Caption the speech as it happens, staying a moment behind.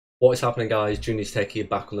What is happening, guys? Junior's Tech here,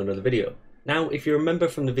 back with another video. Now, if you remember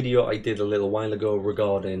from the video I did a little while ago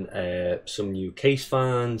regarding some new case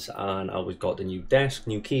fans, and I got the new desk,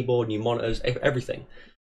 new keyboard, new monitors, everything.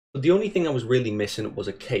 But the only thing I was really missing was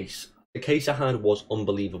a case. The case I had was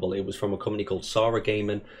unbelievable. It was from a company called Corsair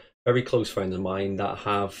Gaming, very close friends of mine that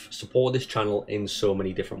have supported this channel in so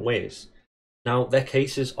many different ways. Now, their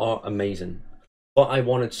cases are amazing, but I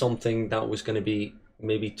wanted something that was going to be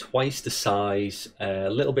maybe twice the size, a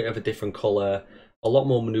little bit of a different color, a lot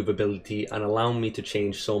more maneuverability, and allow me to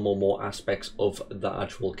change some or more aspects of the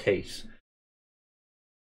actual case.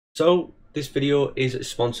 So this video is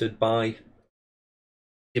sponsored by,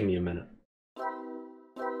 give me a minute.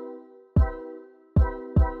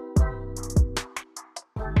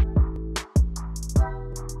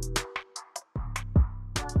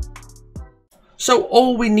 So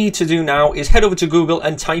all we need to do now is head over to Google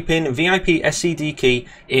and type in VIP SCD key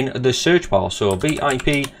in the search bar. So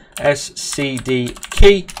VIP SCD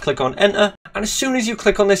key, click on enter. And as soon as you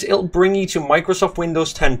click on this, it'll bring you to Microsoft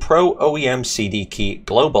Windows 10 Pro OEM CD key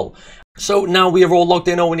global. So now we are all logged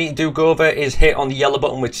in. All we need to do, go over, is hit on the yellow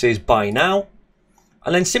button which says buy now.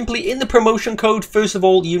 And then simply in the promotion code, first of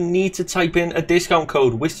all, you need to type in a discount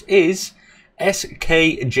code, which is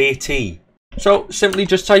SKJT. So simply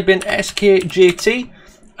just type in SKJT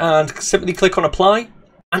and simply click on apply.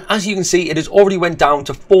 And as you can see, it has already went down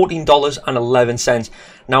to $14.11.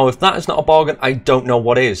 Now, if that is not a bargain, I don't know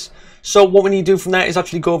what is. So what we need to do from there is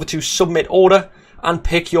actually go over to submit order and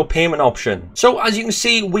pick your payment option. So as you can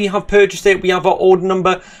see, we have purchased it. We have our order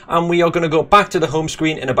number, and we are going to go back to the home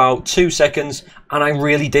screen in about 2 seconds. And I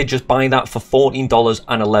really did just buy that for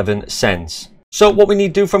 $14.11. So what we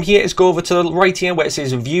need to do from here is go over to the right here where it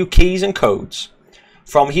says view keys and codes.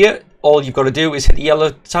 From here, all you've got to do is hit the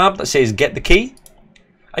yellow tab that says get the key.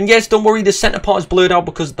 And yes, don't worry, the center part is blurred out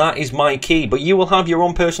because that is my key, but you will have your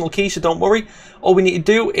own personal key, so don't worry. All we need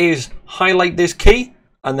to do is highlight this key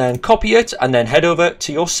and then copy it and then head over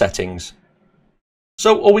to your settings.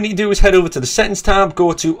 So all we need to do is head over to the settings tab,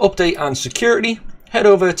 go to update and security, head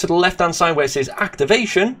over to the left hand side where it says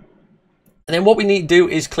activation. And then what we need to do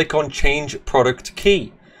is click on change product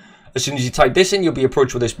key. As soon as you type this in, you'll be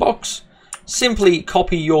approached with this box. Simply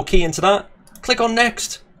copy your key into that, click on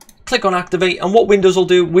next, click on activate, and what Windows will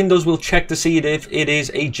do, Windows will check to see if it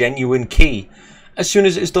is a genuine key. As soon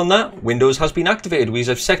as it's done that, Windows has been activated. We have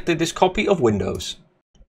accepted this copy of Windows.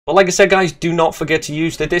 But like I said, guys, do not forget to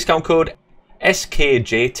use the discount code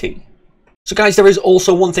SKJT. So guys, there is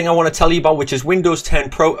also one thing I want to tell you about, which is Windows 10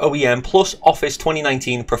 Pro OEM plus Office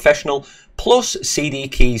 2019 Professional plus CD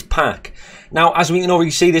keys pack. Now, as we can already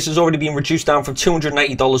see, this has already been reduced down from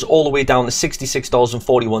 $290 all the way down to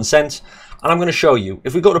 $66.41. And I'm going to show you.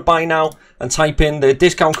 If we go to buy now and type in the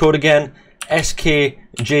discount code again,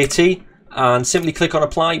 SKJT, and simply click on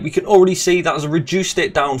apply, we can already see that has reduced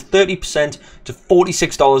it down 30% to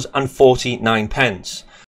 $46.49.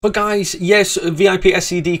 But guys, yes, VIP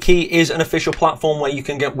SCD Key is an official platform where you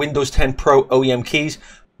can get Windows 10 Pro OEM keys,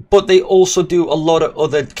 but they also do a lot of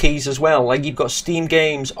other keys as well. Like you've got Steam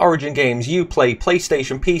games, Origin games, Uplay,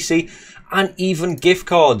 PlayStation, PC, and even gift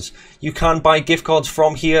cards. You can buy gift cards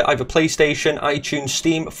from here, either PlayStation, iTunes,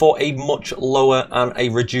 Steam, for a much lower and a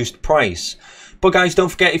reduced price. But guys, don't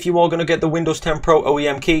forget, if you are going to get the Windows 10 Pro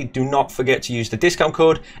OEM key, do not forget to use the discount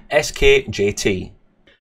code SKJT.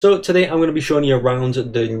 So today I'm going to be showing you around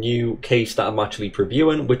the new case that I'm actually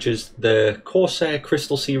previewing, which is the Corsair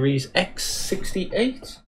Crystal Series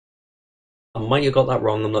X68. I might have got that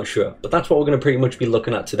wrong, I'm not sure. But that's what we're going to pretty much be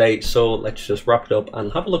looking at today. So let's just wrap it up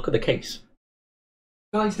and have a look at the case.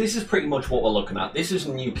 Guys, this is pretty much what we're looking at. This is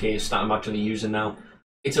a new case that I'm actually using now.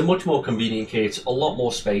 It's a much more convenient case, a lot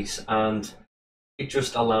more space, and it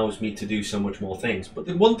just allows me to do so much more things. But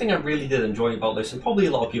the one thing I really did enjoy about this, and probably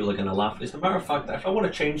a lot of people are going to laugh, is the matter of fact that if I want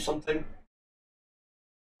to change something,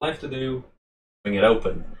 all I have to do, bring it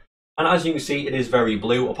open. And as you can see, it is very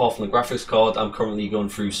blue. Apart from the graphics card, I'm currently going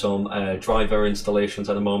through some driver installations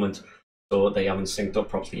at the moment, so they haven't synced up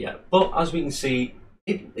properly yet. But as we can see,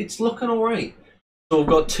 it's looking alright. So we've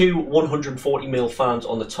got two 140mm fans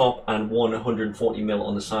on the top and one 140mm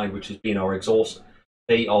on the side, which has been our exhaust.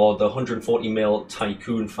 They are the 140mm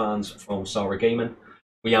Tycoon fans from Corsair Gaming.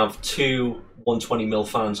 We have two 120mm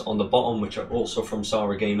fans on the bottom, which are also from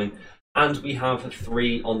Corsair Gaming. And we have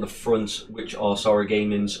three on the front, which are Corsair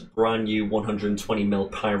Gaming's brand new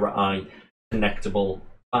 120mm Pirate Eye connectable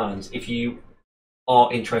fans. If you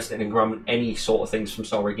are interested in grabbing any sort of things from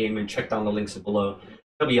Corsair Gaming, check down the links below.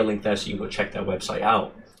 There'll be a link there so you can go check their website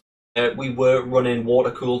out. We were running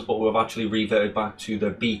water cooled, but we've actually reverted back to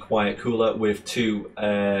the Be Quiet cooler with two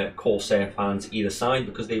Corsair fans either side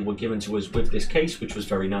because they were given to us with this case, which was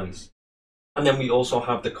very nice. And then we also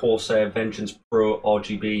have the Corsair Vengeance Pro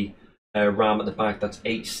RGB RAM at the back. That's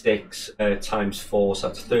 8 sticks times 4, so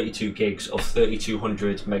that's 32 gigs of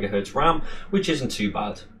 3200 megahertz RAM, which isn't too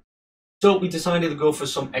bad. So we decided to go for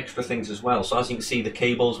some extra things as well. So as you can see, the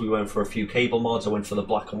cables, we went for a few cable mods. I went for the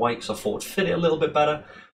black and white because I thought it'd fit it a little bit better.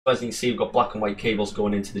 So as you can see, we've got black and white cables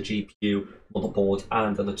going into the GPU, motherboard,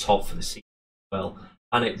 and at the top for the CPU as well.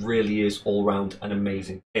 And it really is all round an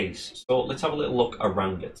amazing case. So let's have a little look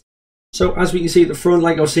around it. So as we can see at the front,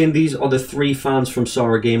 like I was saying, these are the 3 fans from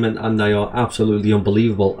Corsair Gaming, and they are absolutely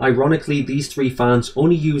unbelievable. Ironically, these 3 fans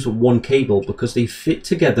only use 1 cable because they fit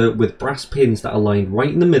together with brass pins that are lined right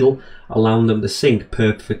in the middle, allowing them to sync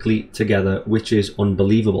perfectly together, which is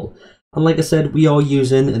unbelievable. And like I said, we are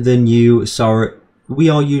using the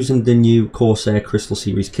new Corsair Crystal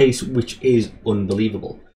Series case, which is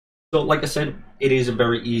unbelievable. So like I said, it is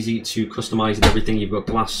very easy to customize and everything. You've got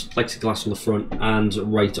plexiglass on the front and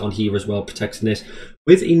right on here as well, protecting this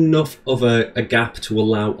with enough of a gap to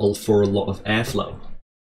allow for a lot of airflow.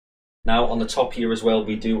 Now on the top here as well,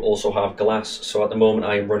 we do also have glass. So at the moment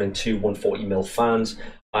I am running 2 140mm fans.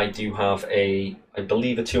 I do have I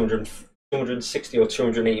believe a 260 or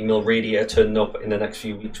 280mm radiator turning up in the next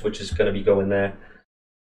few weeks, which is going to be going there.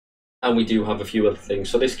 And we do have a few other things.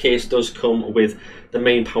 So this case does come with the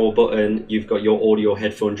main power button. You've got your audio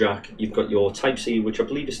headphone jack. You've got your Type-C, which I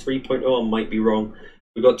believe is 3.0. I might be wrong.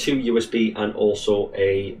 We've got 2 USB and also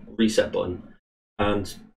a reset button.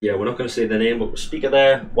 And yeah, we're not going to say the name, but speaker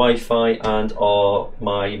there, Wi-Fi, and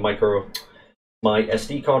my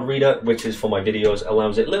SD card reader, which is for my videos,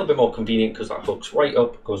 allows it a little bit more convenient because that hooks right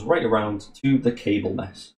up, goes right around to the cable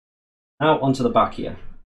mess. Now onto the back here.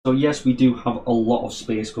 So yes, we do have a lot of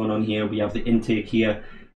space going on here. We have the intake here,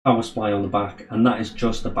 power supply on the back, and that is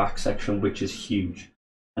just the back section, which is huge.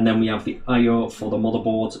 And then we have the I/O for the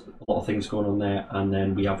motherboard, a lot of things going on there, and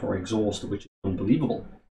then we have our exhaust, which is unbelievable.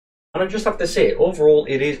 And I just have to say, overall,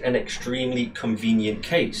 it is an extremely convenient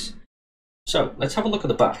case. So let's have a look at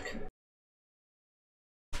the back.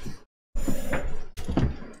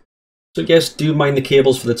 So yes, do mind the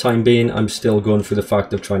cables for the time being. I'm still going through the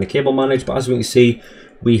fact of trying to cable manage, but as we can see,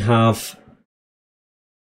 we have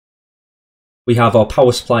our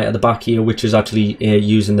power supply at the back here, which is actually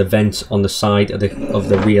using the vent on the side of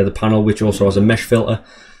the rear of the panel, which also has a mesh filter.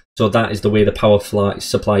 So that is the way the power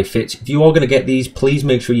supply fits. If you are going to get these, please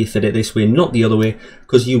make sure you fit it this way, not the other way,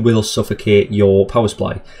 because you will suffocate your power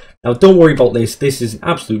supply. Now don't worry about this. This is an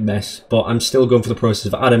absolute mess, but I'm still going through the process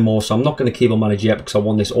of adding more, so I'm not going to cable manage yet because I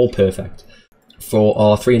want this all perfect. For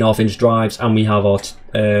our 3.5-inch drives, and we have our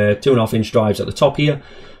 2.5-inch drives at the top here.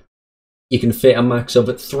 You can fit a max of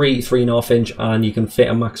 3.5-inch, and you can fit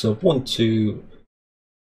a max of 1, 2,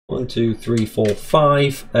 3, 4,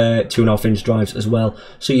 5 2.5-inch drives as well.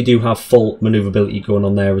 So you do have full maneuverability going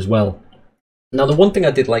on there as well. Now the one thing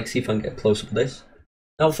I did like, see if I can get close up to this.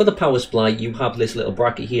 Now for the power supply, you have this little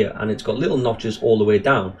bracket here, and it's got little notches all the way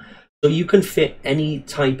down. So you can fit any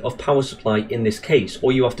type of power supply in this case.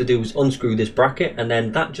 All you have to do is unscrew this bracket, and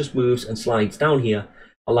then that just moves and slides down here,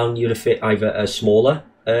 allowing you to fit either a smaller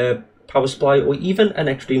power supply or even an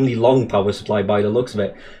extremely long power supply by the looks of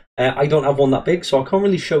it. I don't have one that big, so I can't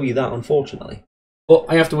really show you that, unfortunately. But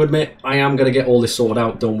I have to admit, I am going to get all this sorted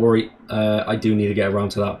out, don't worry. I do need to get around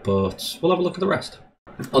to that, but we'll have a look at the rest.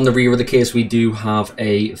 On the rear of the case, we do have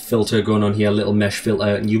a filter going on here, a little mesh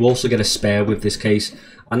filter, and you also get a spare with this case.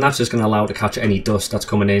 And that's just going to allow it to catch any dust that's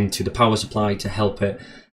coming into the power supply to help it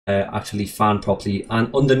actually fan properly.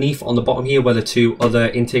 And underneath on the bottom here, where the 2 other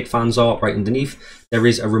intake fans are, right underneath, there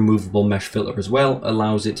is a removable mesh filter as well.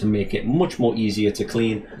 Allows it to make it much more easier to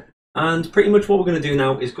clean. And pretty much what we're going to do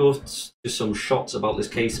now is go to some shots about this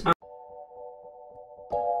case.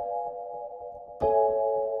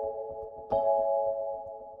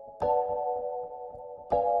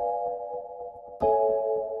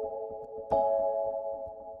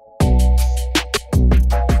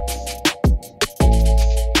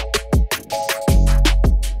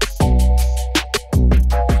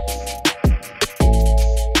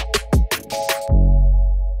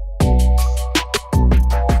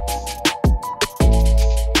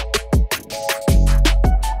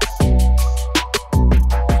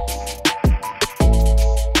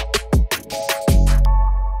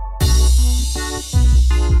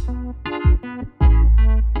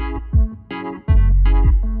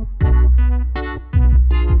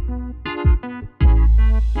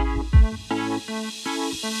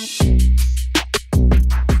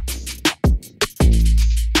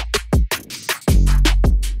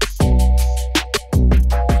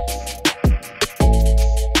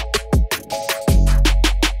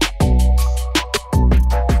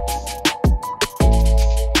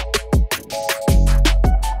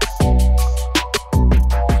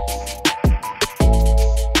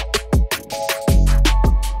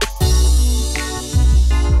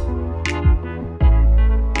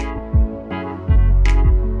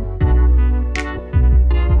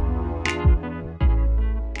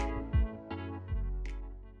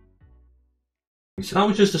 So that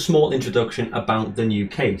was just a small introduction about the new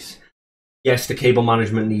case. Yes, the cable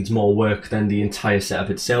management needs more work than the entire setup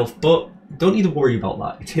itself, but don't need to worry about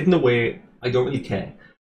that. It's hidden away. I don't really care.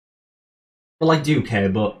 Well, I do care,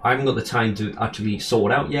 but I haven't got the time to actually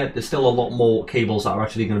sort it out yet. There's still a lot more cables that are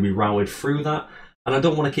actually going to be routed through that, and I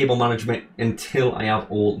don't want a cable management until I have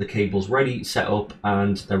all the cables ready, set up,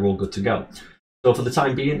 and they're all good to go. So for the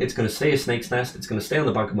time being, it's going to stay a snake's nest. It's going to stay on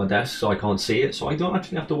the back of my desk so I can't see it, so I don't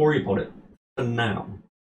actually have to worry about it for now.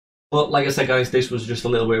 But like I said, guys, this was just a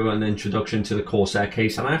little bit of an introduction to the Corsair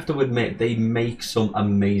case, and I have to admit, they make some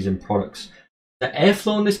amazing products. The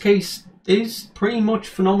airflow in this case is pretty much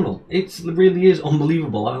phenomenal. It really is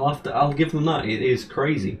unbelievable. I'll give them that. It is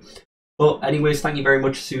crazy. But anyways, thank you very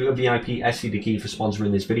much to VIP SCD Key for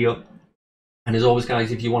sponsoring this video. And as always,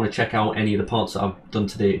 guys, if you want to check out any of the parts that I've done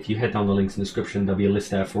today, if you head down the links in the description, there'll be a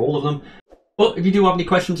list there for all of them. But if you do have any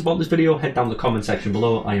questions about this video, head down the comment section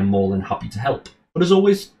below. I am more than happy to help. But as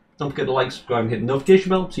always, don't forget to like, subscribe, and hit the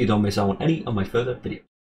notification bell so you don't miss out on any of my further videos.